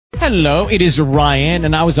Hello, it is Ryan,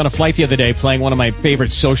 and I was on a flight the other day playing one of my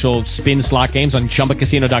favorite social spin slot games on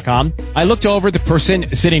ChumbaCasino.com. I looked over at the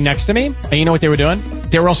person sitting next to me, and you know what they were doing?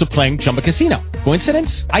 They were also playing Chumba Casino.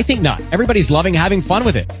 Coincidence? I think not. Everybody's loving having fun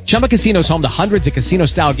with it. Chumba Casino is home to hundreds of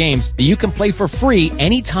casino-style games that you can play for free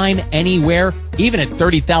anytime, anywhere, even at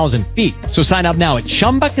 30,000 feet. So sign up now at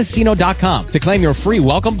ChumbaCasino.com to claim your free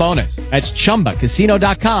welcome bonus. That's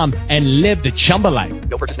ChumbaCasino.com and live the Chumba life.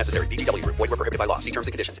 No purchase necessary. VGW. Void where prohibited by law. See terms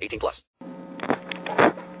and conditions. 18+.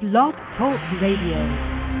 Blog Talk Radio.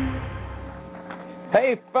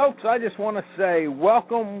 Hey, folks, I just want to say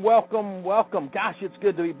welcome. Gosh, it's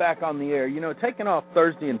good to be back on the air. You know, taking off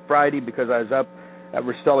Thursday and Friday because I was up at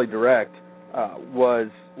Rastelli Direct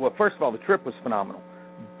first of all, the trip was phenomenal.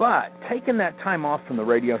 But taking that time off from the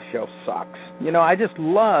radio show sucks. You know, I just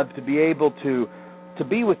love to be able to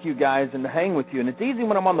be with you guys and to hang with you. And it's easy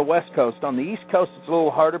when I'm on the West Coast. On the East Coast, it's a little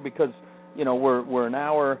harder because, you know, we're an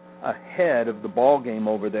hour ahead of the ball game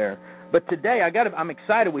over there. But today, I'm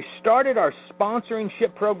excited. We started our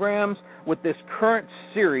sponsorship programs with this current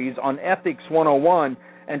series on Ethics 101,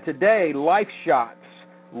 and today, Life Shots,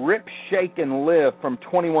 Rip, Shake, and Live from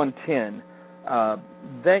 2110.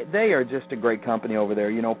 They are just a great company over there.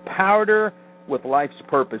 You know, powder with life's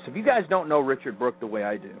purpose. If you guys don't know Richard Brooke the way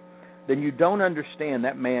I do, then you don't understand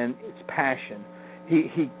that man's passion.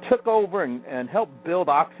 He took over and helped build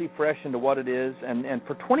OxyFresh into what it is, and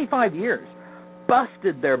for 25 years,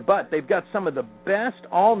 busted their butt. They've got some of the best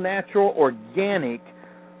all-natural, organic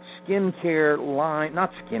skincare line, not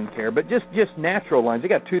skincare, but just natural lines. They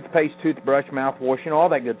got toothpaste, toothbrush, mouthwash, you know, all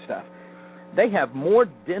that good stuff. They have more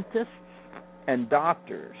dentists and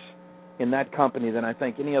doctors in that company than I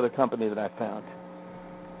think any other company that I've found.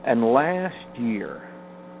 And last year,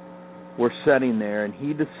 we're sitting there, and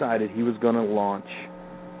he decided he was going to launch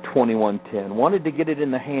 2110, wanted to get it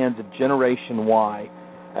in the hands of Generation Y,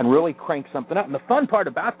 and really crank something up. And the fun part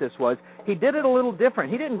about this was he did it a little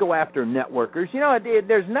different. He didn't go after networkers. You know,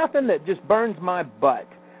 there's nothing that just burns my butt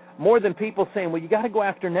more than people saying, well, you got to go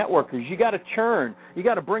after networkers. You got to churn. You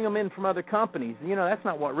got to bring them in from other companies. You know, that's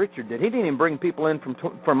not what Richard did. He didn't even bring people in from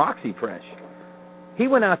OxyFresh. He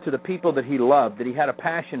went out to the people that he loved, that he had a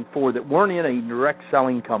passion for, that weren't in a direct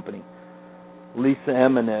selling company. Lisa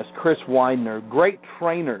Emanes, Chris Widener, great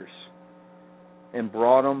trainers, and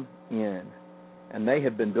brought them in. And they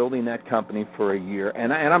have been building that company for a year.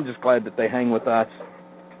 And I'm just glad that they hang with us,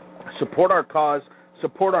 support our cause,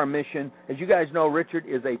 support our mission. As you guys know, Richard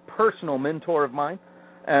is a personal mentor of mine,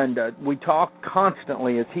 and we talk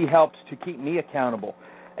constantly as he helps to keep me accountable.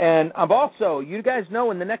 And I'm also, you guys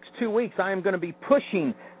know, in the next 2 weeks, I am going to be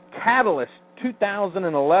pushing Catalyst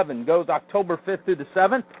 2011. Goes October 5th through the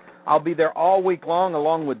 7th. I'll be there all week long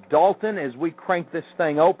along with Dalton as we crank this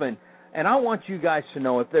thing open. And I want you guys to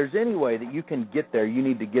know if there's any way that you can get there, you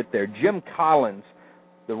need to get there. Jim Collins,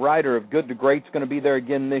 the writer of Good to Great, is going to be there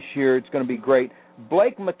again this year. It's going to be great.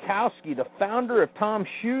 Blake Makowski, the founder of Tom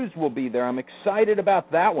Shoes, will be there. I'm excited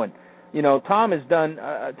about that one. You know, Tom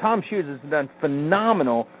Shoes has done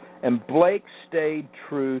phenomenal, and Blake stayed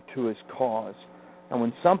true to his cause. And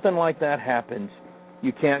when something like that happens,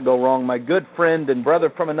 you can't go wrong. My good friend and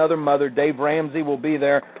brother from another mother, Dave Ramsey, will be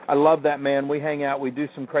there. I love that man. We hang out. We do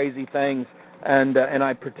some crazy things, and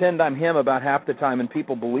I pretend I'm him about half the time, and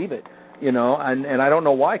people believe it, you know, and I don't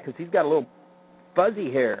know why, because he's got a little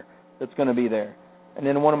fuzzy hair that's going to be there. And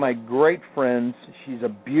then one of my great friends, she's a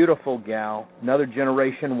beautiful gal, another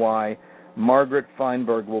Generation Y, Margaret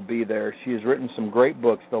Feinberg, will be there. She has written some great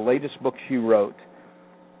books. The latest book she wrote,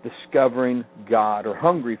 Discovering God, or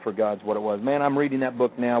Hungry for God's what it was. Man, I'm reading that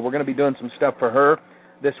book now. We're going to be doing some stuff for her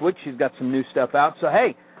this week. She's got some new stuff out. So,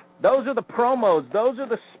 hey, those are the promos. Those are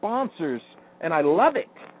the sponsors, and I love it.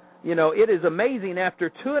 You know, it is amazing after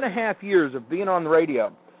 2.5 years of being on the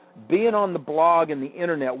radio, being on the blog and the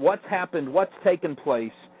Internet, what's happened, what's taken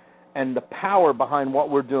place, and the power behind what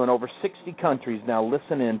we're doing. Over 60 countries now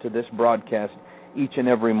listen in to this broadcast each and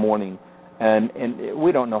every morning. And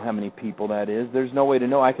we don't know how many people that is. There's no way to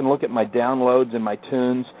know. I can look at my downloads and my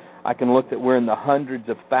tunes. I can look that we're in the hundreds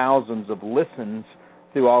of thousands of listens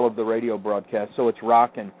through all of the radio broadcasts, so it's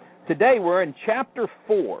rocking. Today we're in Chapter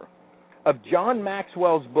 4 of John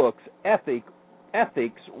Maxwell's books, Ethics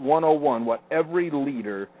 101, What Every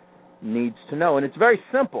Leader Needs to Know. And it's very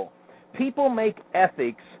simple. People make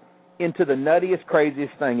ethics into the nuttiest,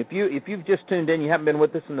 craziest thing. If you've just tuned in, you haven't been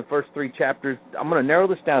with us in the first 3 chapters, I'm going to narrow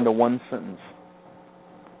this down to one sentence.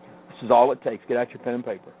 This is all it takes. Get out your pen and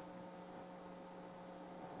paper.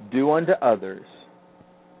 Do unto others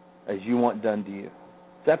as you want done to you.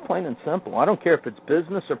 It's that plain and simple. I don't care if it's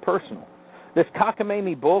business or personal. This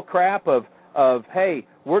cockamamie bull crap of of, hey,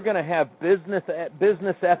 we're going to have business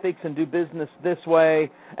ethics and do business this way,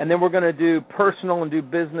 and then we're going to do personal and do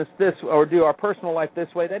business this, or do our personal life this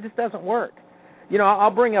way. That just doesn't work. You know,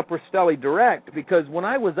 I'll bring up Rastelli Direct because when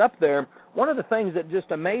I was up there, one of the things that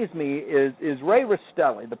just amazed me is Ray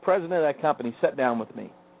Rastelli, the president of that company, sat down with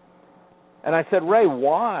me. And I said, Ray,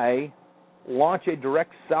 why launch a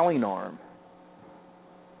direct selling arm?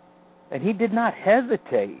 And he did not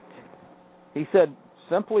hesitate. He said,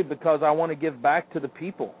 simply because I want to give back to the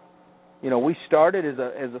people. You know, we started as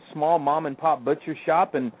a small mom-and-pop butcher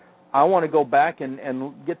shop, and I want to go back and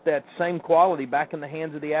get that same quality back in the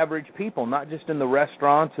hands of the average people, not just in the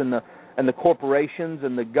restaurants and the corporations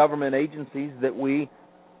and the government agencies that we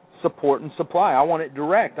support and supply. I want it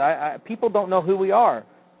direct. People don't know who we are.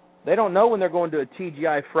 They don't know when they're going to a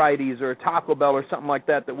TGI Fridays or a Taco Bell or something like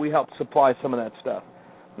that we help supply some of that stuff.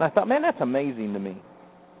 And I thought, man, that's amazing to me.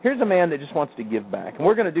 Here's a man that just wants to give back. And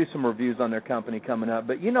we're going to do some reviews on their company coming up.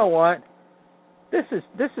 But you know what? This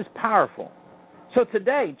is powerful. So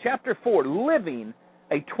today, Chapter 4, Living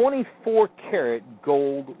a 24-karat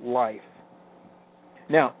gold life.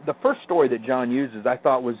 Now, the first story that John uses I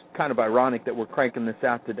thought was kind of ironic that we're cranking this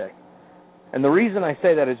out today. And the reason I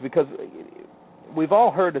say that is because we've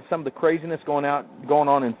all heard of some of the craziness going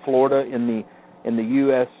on in Florida in the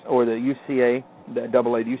U.S. or the UCA, the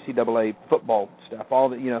UCAA football stuff. All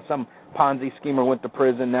that, you know, some Ponzi schemer went to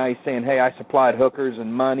prison. Now he's saying, hey, I supplied hookers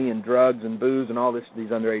and money and drugs and booze and all this to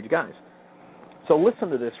these underage guys. So listen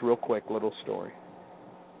to this real quick little story.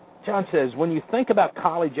 John says, when you think about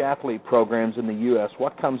college athlete programs in the U.S.,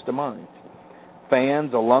 what comes to mind?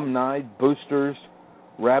 Fans, alumni, boosters,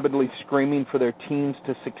 rabidly screaming for their teams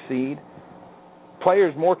to succeed.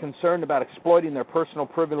 Players more concerned about exploiting their personal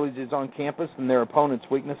privileges on campus than their opponents'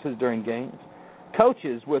 weaknesses during games.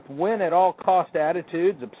 Coaches with win-at-all-cost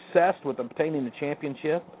attitudes, obsessed with obtaining the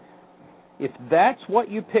championship. If that's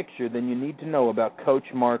what you picture, then you need to know about Coach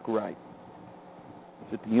Mark Wright.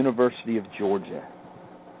 He's at the University of Georgia.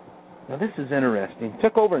 Now, this is interesting. He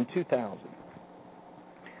took over in 2000.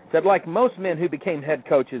 Said, like most men who became head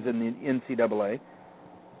coaches in the NCAA,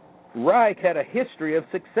 Reich had a history of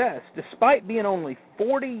success. Despite being only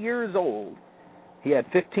 40 years old, he had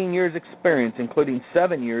 15 years' experience, including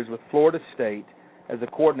 7 years with Florida State as a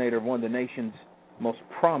coordinator of one of the nation's most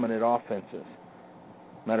prominent offenses.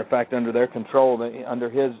 Matter of fact, under their control, under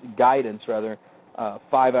his guidance, 5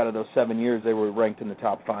 out of those 7 years, they were ranked in the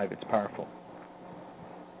top 5. It's powerful.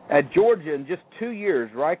 At Georgia, in just 2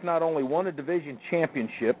 years, Reich not only won a division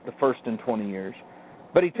championship, the first in 20 years,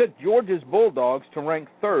 but he took Georgia's Bulldogs to rank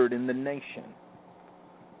 3rd in the nation.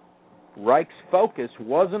 Reich's focus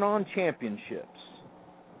wasn't on championships.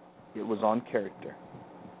 It was on character.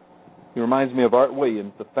 He reminds me of Art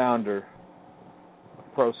Williams, the founder of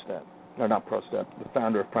ProStep. Or not ProStep, the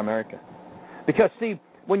founder of Primerica. Because, see,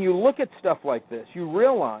 when you look at stuff like this, you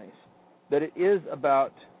realize that it is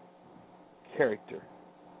about character.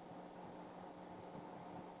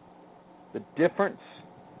 The difference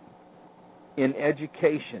in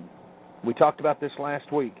education, we talked about this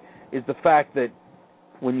last week, is the fact that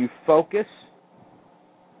when you focus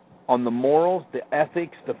on the morals, the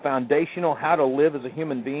ethics, the foundational, how to live as a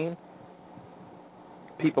human being,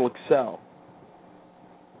 people excel.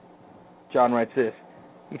 John writes this,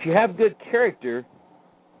 if you have good character,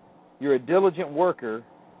 you're a diligent worker,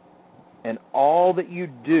 and all that you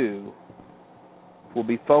do will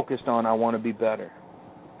be focused on, I want to be better.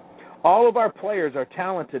 All of our players are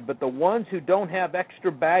talented, but the ones who don't have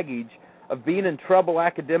extra baggage of being in trouble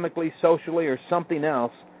academically, socially, or something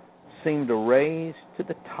else seem to raise to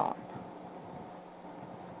the top.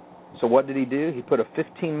 So what did he do? He put a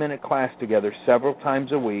 15-minute class together several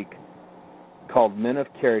times a week called Men of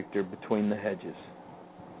Character Between the Hedges.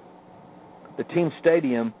 The team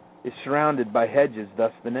stadium is surrounded by hedges,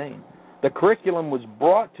 thus the name. The curriculum was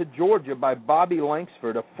brought to Georgia by Bobby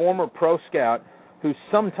Langsford, a former pro scout who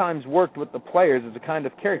sometimes worked with the players as a kind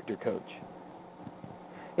of character coach.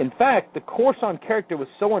 In fact, the course on character was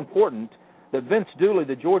so important that Vince Dooley,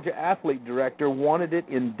 the Georgia athlete director, wanted it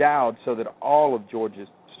endowed so that all of Georgia's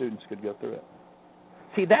students could go through it.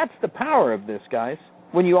 See, that's the power of this, guys.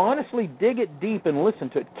 When you honestly dig it deep and listen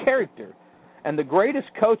to it, character. And the greatest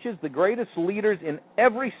coaches, the greatest leaders in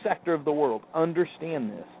every sector of the world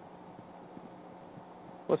understand this.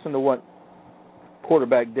 Listen to what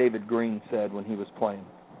quarterback David Green said when he was playing.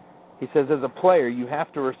 He says, as a player, you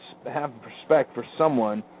have to have respect for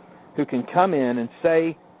someone who can come in and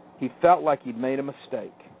say he felt like he'd made a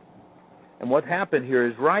mistake. And what happened here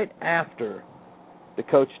is right after the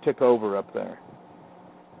coach took over up there,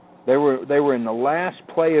 they were in the last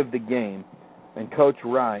play of the game, and Coach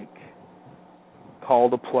Reich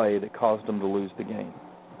called a play that caused them to lose the game.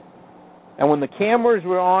 And when the cameras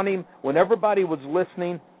were on him, when everybody was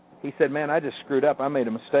listening, he said, man, I just screwed up. I made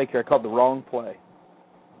a mistake here. I called the wrong play.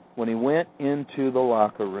 When he went into the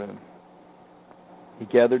locker room, he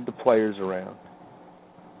gathered the players around.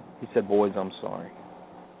 He said, boys, I'm sorry.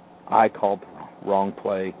 I called the wrong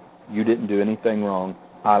play. You didn't do anything wrong.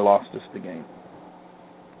 I lost us the game.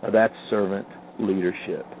 Now that's servant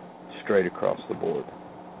leadership straight across the board.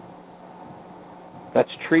 That's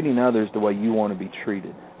treating others the way you want to be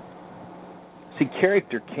treated. See,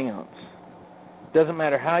 character counts. Doesn't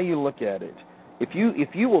matter how you look at it. If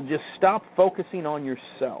you will just stop focusing on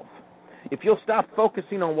yourself, if you'll stop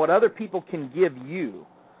focusing on what other people can give you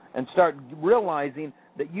and start realizing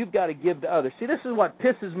that you've got to give to others. See, this is what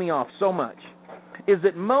pisses me off so much, is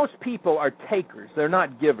that most people are takers. They're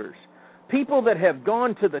not givers. People that have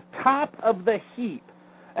gone to the top of the heap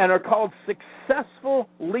and are called successful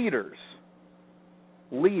leaders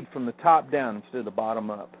lead from the top down instead of the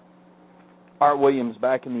bottom up. Art Williams,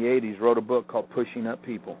 back in the 80s, wrote a book called Pushing Up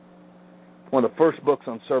People. One of the first books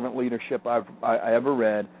on servant leadership I ever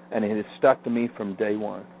read, and it has stuck to me from day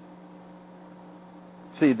one.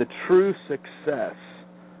 See, the true success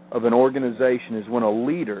of an organization is when a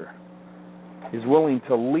leader is willing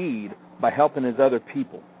to lead by helping his other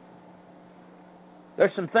people.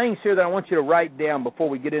 There's some things here that I want you to write down before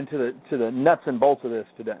we get into the nuts and bolts of this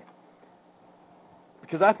today,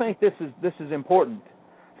 because I think this is important.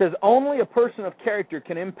 It says only a person of character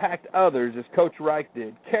can impact others, as Coach Reich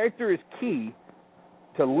did. Character is key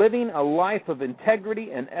to living a life of integrity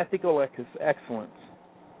and ethical excellence.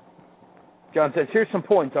 John says, here's some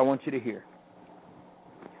points I want you to hear.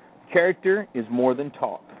 Character is more than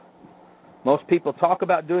talk. Most people talk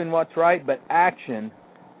about doing what's right, but action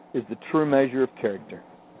is the true measure of character.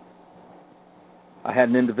 I had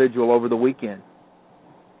an individual over the weekend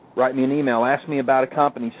write me an email, ask me about a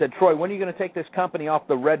company. He said, Troy, when are you going to take this company off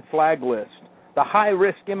the red flag list, the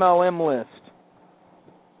high-risk MLM list?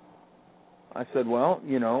 I said, well,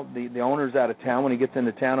 the owner's out of town. When he gets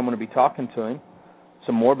into town, I'm going to be talking to him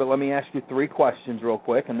some more, but let me ask you 3 questions real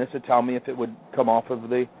quick, and this would tell me if it would come off of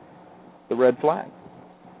the red flag.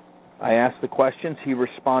 I asked the questions. He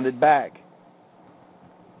responded back.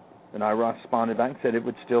 And I responded back and said it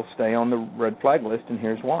would still stay on the red flag list, and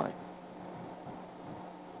here's why.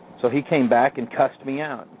 So he came back and cussed me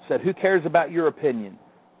out and said, who cares about your opinion?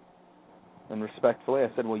 And respectfully,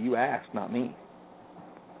 I said, well, you asked, not me.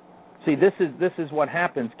 See, this is what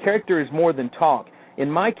happens. Character is more than talk.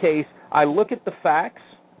 In my case, I look at the facts.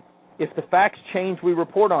 If the facts change, we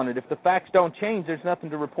report on it. If the facts don't change, there's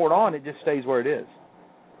nothing to report on. It just stays where it is.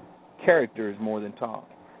 Character is more than talk.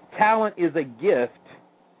 Talent is a gift.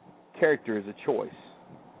 Character is a choice.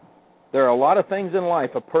 There are a lot of things in life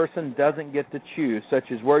a person doesn't get to choose, such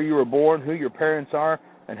as where you were born, who your parents are,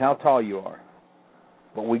 and how tall you are.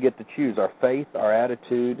 But we get to choose our faith, our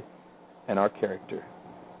attitude, and our character.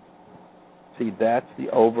 See, that's the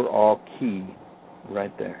overall key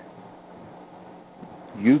right there.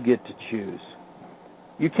 You get to choose.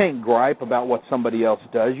 You can't gripe about what somebody else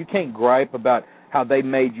does. You can't gripe about how they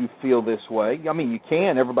made you feel this way. I mean, you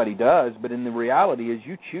can. Everybody does. But in the reality is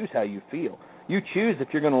you choose how you feel. You choose if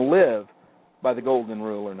you're going to live by the golden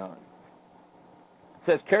rule or not.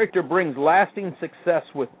 It says character brings lasting success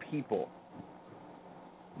with people.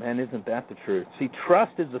 Man, isn't that the truth? See,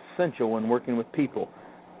 trust is essential when working with people.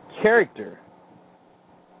 Character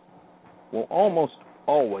will almost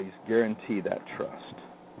always guarantee that trust.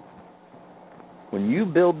 When you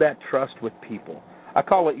build that trust with people, I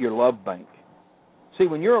call it your love bank. See,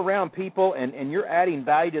 when you're around people and you're adding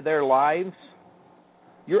value to their lives,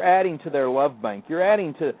 you're adding to their love bank. You're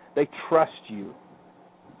adding to, they trust you.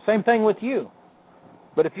 Same thing with you.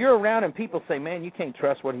 But if you're around and people say, man, you can't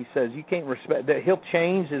trust what he says, you can't respect, that he'll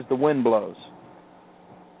change as the wind blows,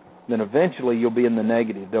 then eventually you'll be in the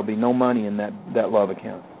negative. There'll be no money in that love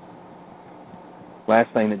account.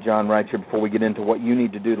 Last thing that John writes here before we get into what you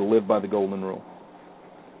need to do to live by the golden rule.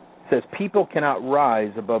 It says people cannot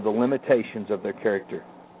rise above the limitations of their character.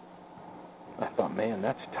 I thought, man,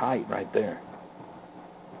 that's tight right there.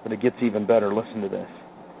 But it gets even better. Listen to this.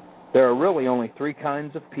 There are really only 3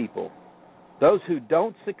 kinds of people. Those who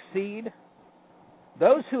don't succeed,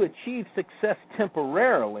 those who achieve success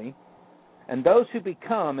temporarily, and those who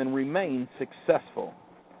become and remain successful.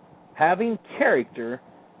 Having character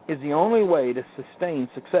is the only way to sustain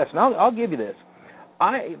success. And I'll give you this.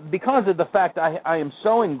 Because of the fact I am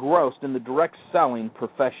so engrossed in the direct selling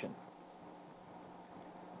profession,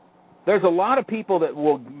 there's a lot of people that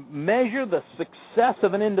will measure the success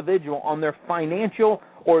of an individual on their financial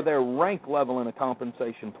or their rank level in a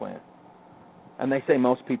compensation plan. And they say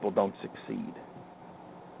most people don't succeed.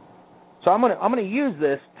 So I'm gonna use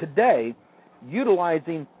this today,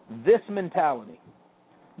 utilizing this mentality.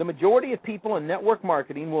 The majority of people in network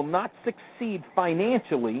marketing will not succeed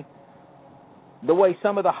financially the way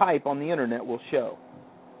some of the hype on the internet will show.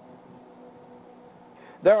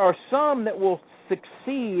 There are some that will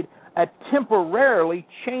succeed at temporarily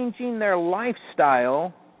changing their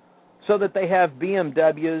lifestyle so that they have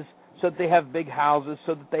BMWs, so that they have big houses,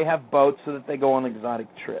 so that they have boats, so that they go on exotic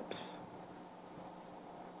trips.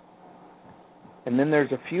 And then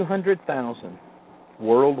there's a few 100,000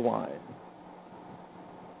 worldwide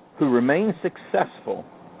who remain successful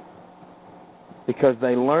because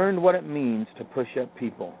they learned what it means to push up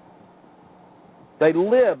people. They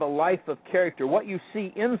live a life of character. What you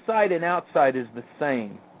see inside and outside is the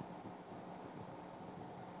same.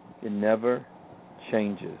 It never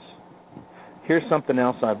changes. Here's something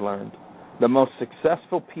else I've learned. The most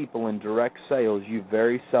successful people in direct sales you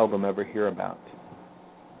very seldom ever hear about,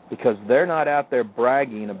 because they're not out there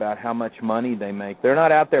bragging about how much money they make. They're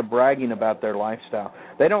not out there bragging about their lifestyle.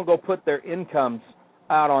 They don't go put their incomes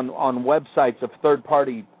out on websites of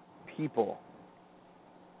third-party people.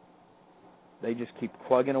 They just keep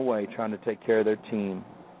plugging away, trying to take care of their team,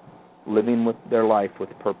 living with their life with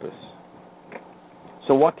purpose.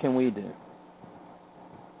 So what can we do?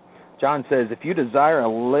 John says, if you desire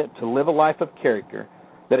to live a life of character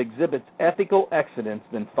that exhibits ethical excellence,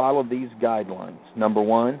 then follow these guidelines. Number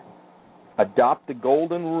one, adopt the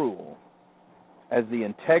golden rule as the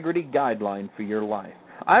integrity guideline for your life.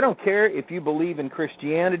 I don't care if you believe in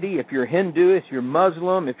Christianity, if you're Hindu, if you're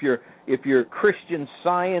Muslim, if you're Christian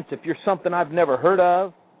Science, if you're something I've never heard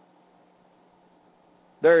of.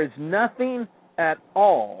 There is nothing at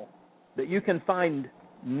all that you can find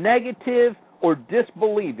negative or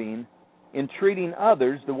disbelieving in treating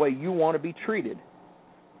others the way you want to be treated.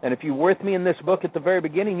 And if you're with me in this book at the very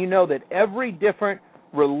beginning, you know that every different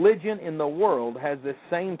religion in the world has this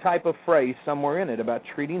same type of phrase somewhere in it about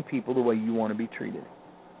treating people the way you want to be treated.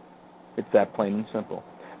 It's that plain and simple.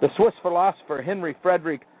 The Swiss philosopher Henry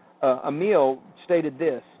Frederick Emil stated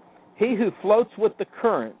this: he who floats with the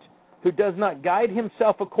current, who does not guide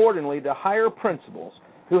himself accordingly to higher principles,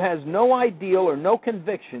 who has no ideal or no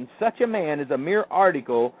conviction, such a man is a mere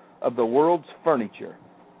article of the world's furniture,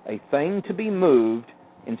 a thing to be moved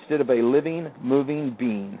instead of a living, moving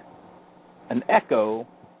being, an echo,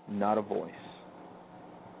 not a voice.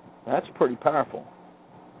 That's pretty powerful.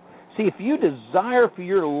 See, if you desire for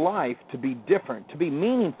your life to be different, to be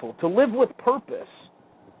meaningful, to live with purpose,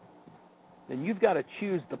 then you've got to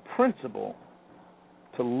choose the principle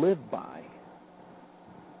to live by.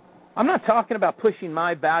 I'm not talking about pushing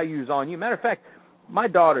my values on you. Matter of fact, my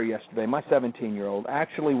daughter yesterday, my 17-year-old,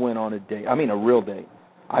 actually went on a real date.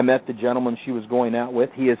 I met the gentleman she was going out with.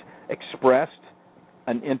 He has expressed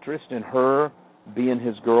an interest in her being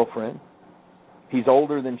his girlfriend. He's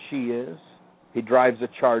older than she is. He drives a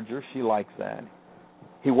Charger. She likes that.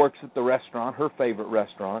 He works at the restaurant, her favorite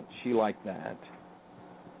restaurant. She liked that.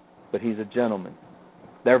 But he's a gentleman.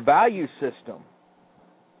 Their value system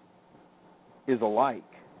is alike.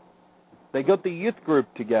 They go to youth group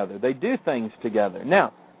together. They do things together.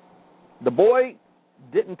 Now, the boy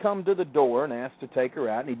didn't come to the door and ask to take her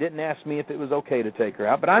out, and he didn't ask me if it was okay to take her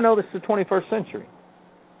out, but I know this is the 21st century.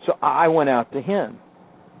 So I went out to him,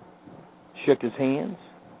 shook his hands,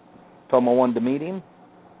 told him I wanted to meet him,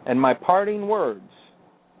 and my parting words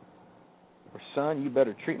were, son, you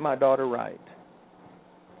better treat my daughter right.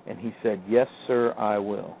 And he said, yes, sir, I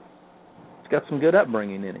will. He's got some good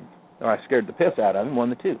upbringing in him. Or I scared the piss out of him,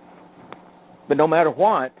 one of the two. But no matter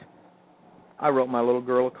what, I wrote my little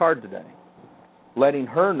girl a card today, letting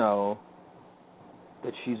her know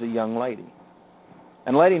that she's a young lady.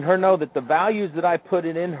 And letting her know that the values that I put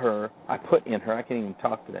in her, I can't even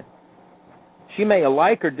talk today. She may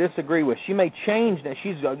like or disagree with. She may change that.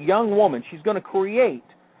 She's a young woman. She's going to create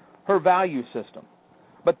her value system.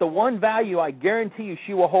 But the one value I guarantee you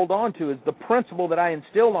she will hold on to is the principle that I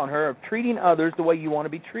instilled on her of treating others the way you want to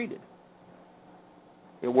be treated.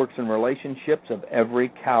 It works in relationships of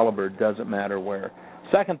every caliber, doesn't matter where.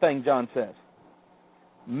 Second thing John says,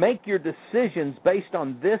 make your decisions based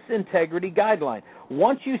on this integrity guideline.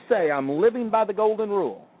 Once you say, I'm living by the golden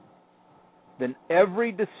rule, then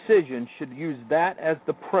every decision should use that as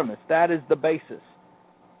the premise. That is the basis.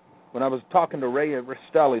 When I was talking to Ray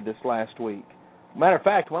Restelli this last week, matter of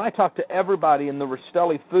fact, when I talked to everybody in the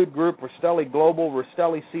Restelli Food Group, Restelli Global,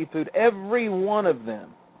 Restelli Seafood, every one of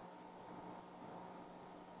them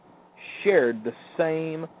shared the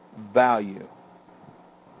same value.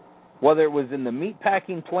 Whether it was in the meat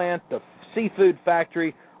packing plant, the seafood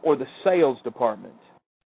factory, or the sales department.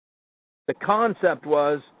 The concept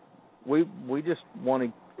was we just want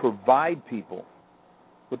to provide people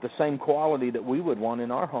with the same quality that we would want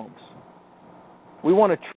in our homes. We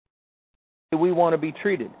want to be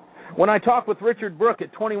treated. When I talk with Richard Brooke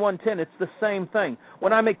at 2110, it's the same thing.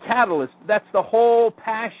 When I'm at Catalyst, that's the whole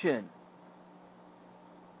passion.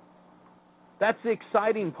 That's the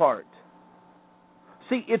exciting part.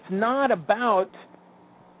 See, it's not about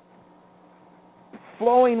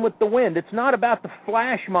flowing with the wind. It's not about the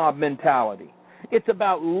flash mob mentality. It's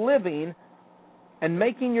about living and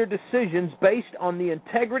making your decisions based on the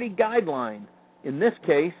integrity guideline, in this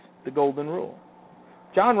case, the Golden Rule.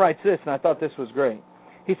 John writes this, and I thought this was great.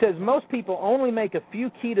 He says, most people only make a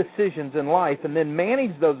few key decisions in life and then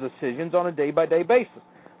manage those decisions on a day-by-day basis,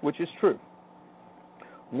 which is true.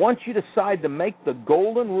 Once you decide to make the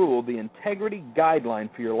Golden Rule the integrity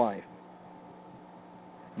guideline for your life,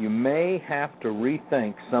 you may have to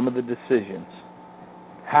rethink some of the decisions.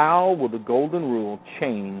 How will the Golden Rule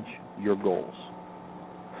change your goals?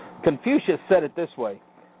 Confucius said it this way,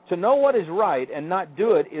 to know what is right and not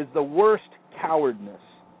do it is the worst cowardness.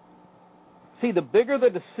 See, the bigger the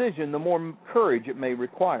decision, the more courage it may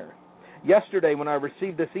require. Yesterday when I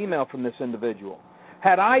received this email from this individual,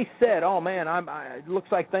 had I said, oh man, it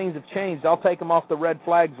looks like things have changed, I'll take them off the red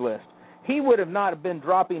flags list, he would have not been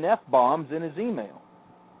dropping F-bombs in his email.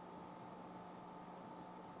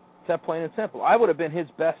 It's that plain and simple. I would have been his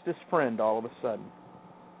bestest friend all of a sudden.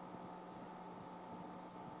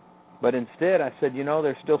 But instead, I said,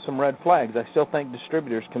 there's still some red flags. I still think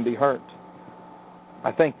distributors can be hurt.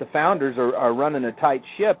 I think the founders are running a tight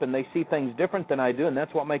ship, and they see things different than I do, and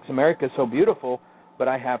that's what makes America so beautiful, but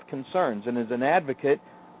I have concerns. And as an advocate,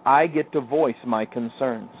 I get to voice my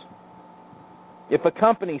concerns. If a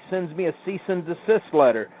company sends me a cease and desist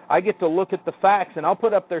letter, I get to look at the facts, and I'll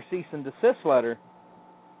put up their cease and desist letter,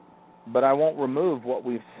 but I won't remove what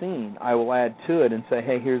we've seen. I will add to it and say,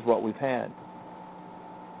 hey, here's what we've had.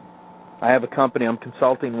 I have a company I'm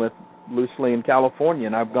consulting with loosely in California,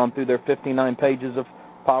 and I've gone through their 59 pages of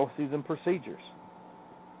policies and procedures.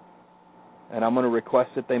 And I'm going to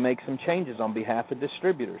request that they make some changes on behalf of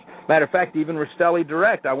distributors. Matter of fact, even Rastelli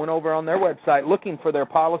Direct, I went over on their website looking for their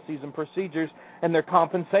policies and procedures and their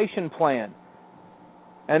compensation plan.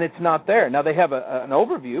 And it's not there. Now, they have an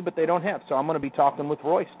overview, but they don't have. So I'm going to be talking with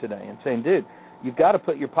Royce today and saying, dude, you've got to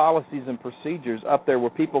put your policies and procedures up there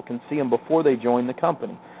where people can see them before they join the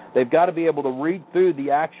company. They've got to be able to read through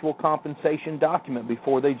the actual compensation document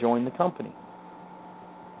before they join the company.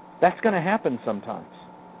 That's going to happen sometimes.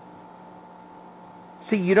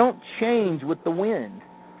 See, you don't change with the wind.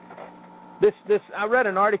 I read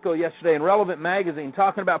an article yesterday in Relevant Magazine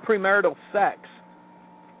talking about premarital sex.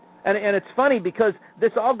 And it's funny because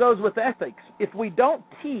this all goes with ethics. If we don't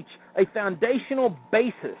teach a foundational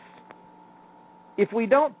basis, if we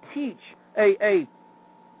don't teach a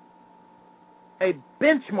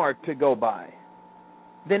benchmark to go by,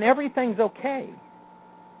 then everything's okay.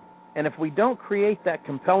 And if we don't create that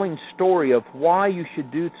compelling story of why you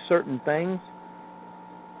should do certain things,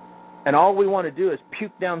 and all we want to do is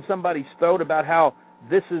puke down somebody's throat about how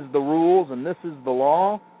this is the rules and this is the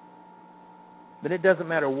law, then it doesn't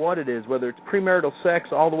matter what it is, whether it's premarital sex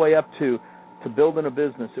all the way up to building a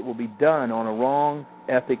business, it will be done on a wrong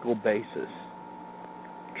ethical basis.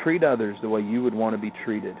 Treat others the way you would want to be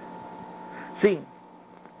treated. See,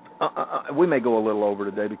 we may go a little over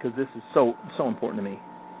today because this is so important to me.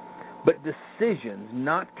 But decisions,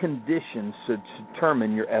 not conditions, should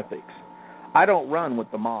determine your ethics. I don't run with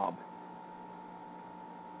the mob.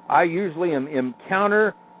 I usually am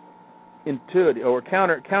counterintuitive or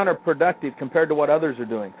counterproductive compared to what others are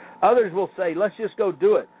doing. Others will say, let's just go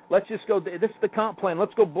do it. Let's just go, this is the comp plan.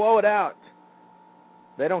 Let's go blow it out.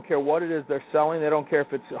 They don't care what it is they're selling. They don't care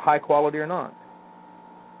if it's high quality or not.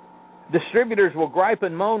 Distributors will gripe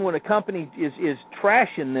and moan when a company is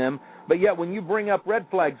trashing them, but yet when you bring up red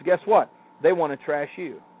flags, guess what? They want to trash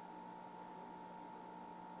you.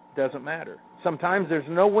 Doesn't matter. Sometimes there's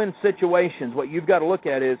no-win situations. What you've got to look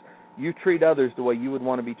at is you treat others the way you would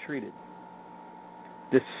want to be treated.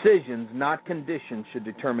 Decisions, not conditions, should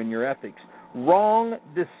determine your ethics. Wrong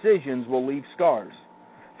decisions will leave scars.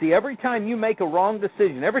 See, every time you make a wrong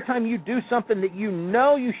decision, every time you do something that you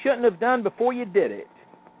know you shouldn't have done before you did it,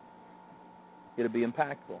 it'll be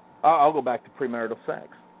impactful. I'll go back to premarital sex.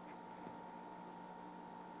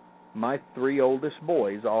 My 3 oldest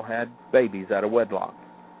boys all had babies out of wedlock.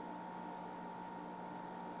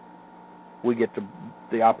 We get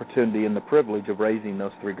the opportunity and the privilege of raising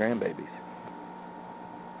those 3 grandbabies.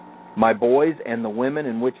 My boys and the women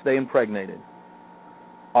in which they impregnated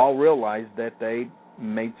all realized that they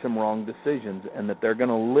made some wrong decisions and that they're going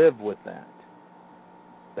to live with that.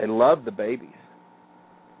 They loved the babies,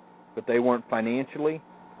 but they weren't financially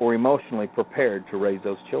or emotionally prepared to raise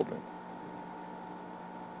those children.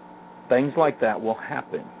 Things like that will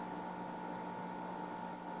happen.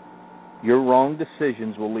 Your wrong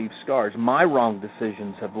decisions will leave scars. My wrong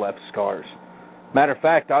decisions have left scars. Matter of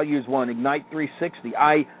fact, I'll use one, Ignite 360.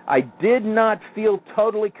 I did not feel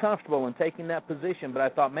totally comfortable in taking that position, but I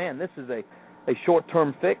thought, man, this is a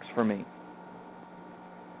short-term fix for me.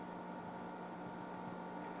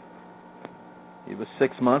 It was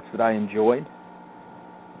 6 months that I enjoyed,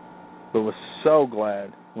 but was so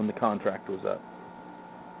glad when the contract was up.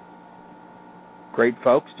 Great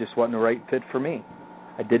folks, just wasn't a right fit for me.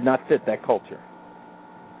 I did not fit that culture.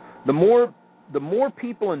 The more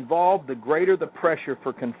people involved, the greater the pressure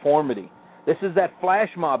for conformity. This is that flash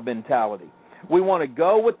mob mentality. We want to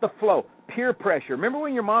go with the flow. Peer pressure. Remember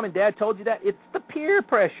when your mom and dad told you that? It's the peer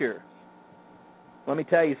pressure. Let me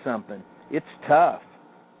tell you something. It's tough.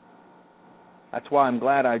 That's why I'm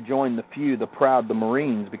glad I joined the few, the proud, the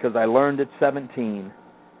Marines, because I learned at 17.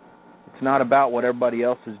 It's not about what everybody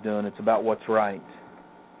else is doing. It's about what's right.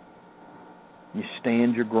 You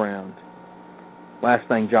stand your ground. Last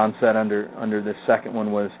thing John said under this second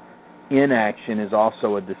one was, inaction is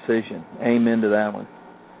also a decision. Amen to that one.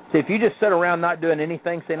 See, if you just sit around not doing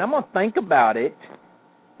anything, saying, I'm going to think about it,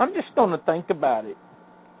 I'm just going to think about it.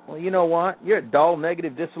 Well, you know what? You're a dull,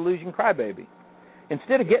 negative, disillusioned crybaby.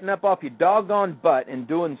 Instead of getting up off your doggone butt and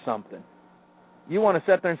doing something, you want to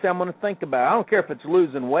sit there and say, I'm going to think about it. I don't care if it's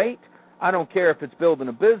losing weight. I don't care if it's building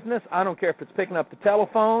a business. I don't care if it's picking up the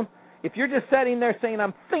telephone. If you're just sitting there saying,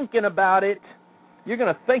 I'm thinking about it, you're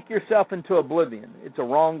going to think yourself into oblivion. It's a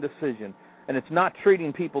wrong decision, and it's not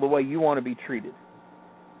treating people the way you want to be treated.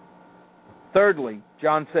 Thirdly,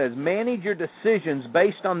 John says, manage your decisions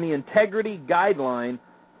based on the integrity guideline,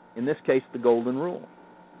 in this case, the golden rule.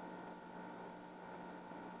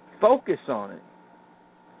 Focus on it.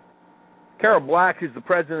 Carol Black, who's the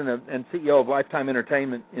president and CEO of Lifetime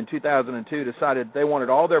Entertainment in 2002, decided they wanted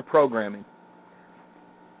all their programming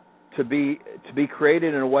to be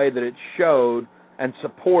created in a way that it showed and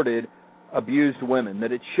supported abused women,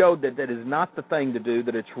 that it showed that that is not the thing to do,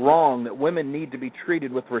 that it's wrong, that women need to be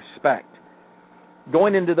treated with respect.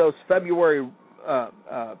 Going into those February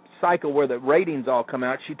cycle where the ratings all come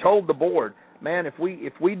out, she told the board, man, if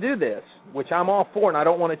we do this, which I'm all for and I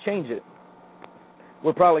don't want to change it,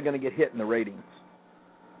 we're probably going to get hit in the ratings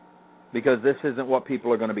because this isn't what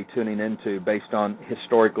people are going to be tuning into based on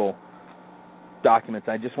historical documents.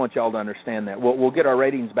 I just want you all to understand that. We'll get our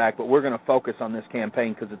ratings back, but we're going to focus on this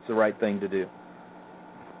campaign because it's the right thing to do.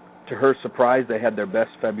 To her surprise, they had their best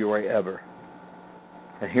February ever.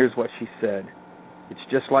 And here's what she said. It's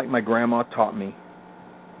just like my grandma taught me.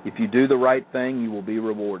 If you do the right thing, you will be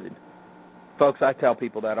rewarded. Folks, I tell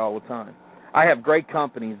people that all the time. I have great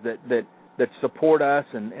companies that support us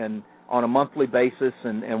and on a monthly basis,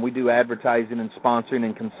 and we do advertising and sponsoring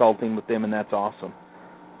and consulting with them, and that's awesome.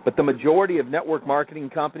 But the majority of network marketing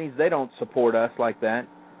companies, they don't support us like that.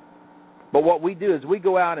 But what we do is we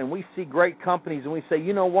go out and we see great companies and we say,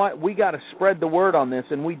 you know what, we got to spread the word on this,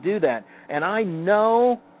 and we do that. And I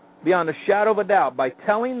know beyond a shadow of a doubt, by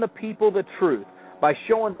telling the people the truth, by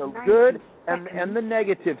showing the good and the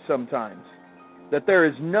negative sometimes, that there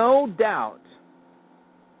is no doubt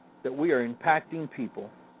that we are impacting people.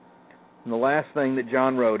 And the last thing that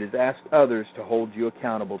John wrote is ask others to hold you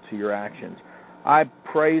accountable to your actions. I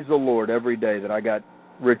praise the Lord every day that I got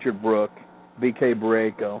Richard Brook, B.K.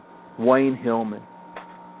 Borrego, Wayne Hillman,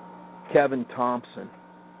 Kevin Thompson,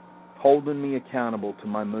 holding me accountable to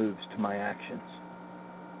my moves, to my actions.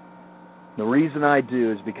 The reason I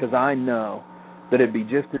do is because I know that it'd be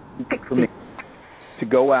just as easy for me to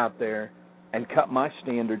go out there and cut my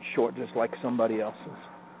standards short just like somebody else's.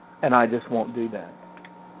 And I just won't do that.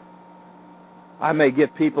 I may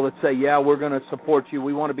get people that say, yeah, we're going to support you.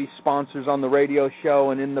 We want to be sponsors on the radio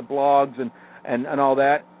show and in the blogs and all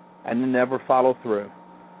that, and then never follow through.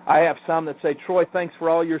 I have some that say, Troy, thanks for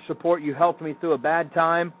all your support. You helped me through a bad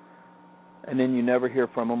time, and then you never hear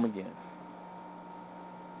from them again.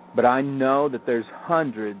 But I know that there's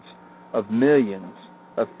hundreds of millions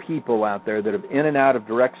of people out there that are in and out of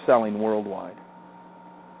direct selling worldwide.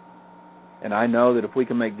 And I know that if we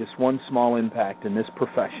can make just one small impact in this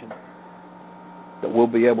profession, that we'll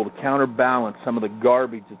be able to counterbalance some of the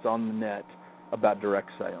garbage that's on the net about direct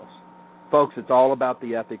sales. Folks, it's all about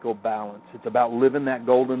the ethical balance. It's about living that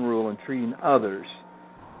golden rule and treating others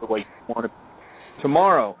the way you want to.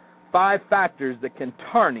 Tomorrow, 5 factors that can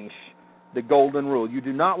tarnish the golden rule. You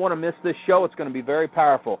do not want to miss this show. It's going to be very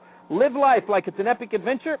powerful. Live life like it's an epic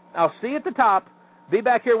adventure. I'll see you at the top. Be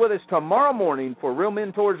back here with us tomorrow morning for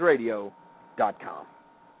RealMentorsRadio.com.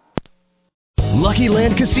 Lucky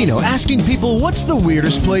Land Casino, asking people, what's the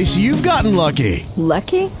weirdest place you've gotten lucky?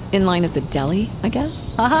 Lucky? In line at the deli, I guess?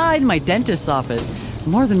 Aha, in my dentist's office.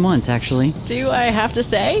 More than once, actually. Do I have to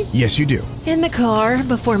say? Yes, you do. In the car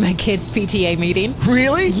before my kids' PTA meeting.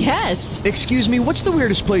 Really? Yes. Excuse me, what's the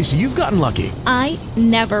weirdest place you've gotten lucky? I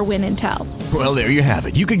never win and tell. Well, there you have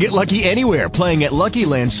it. You can get lucky anywhere, playing at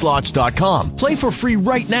LuckyLandSlots.com. Play for free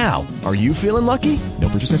right now. Are you feeling lucky? No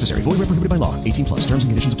purchase necessary. Void where prohibited by law. 18+. Terms and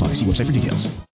conditions apply. See website for details.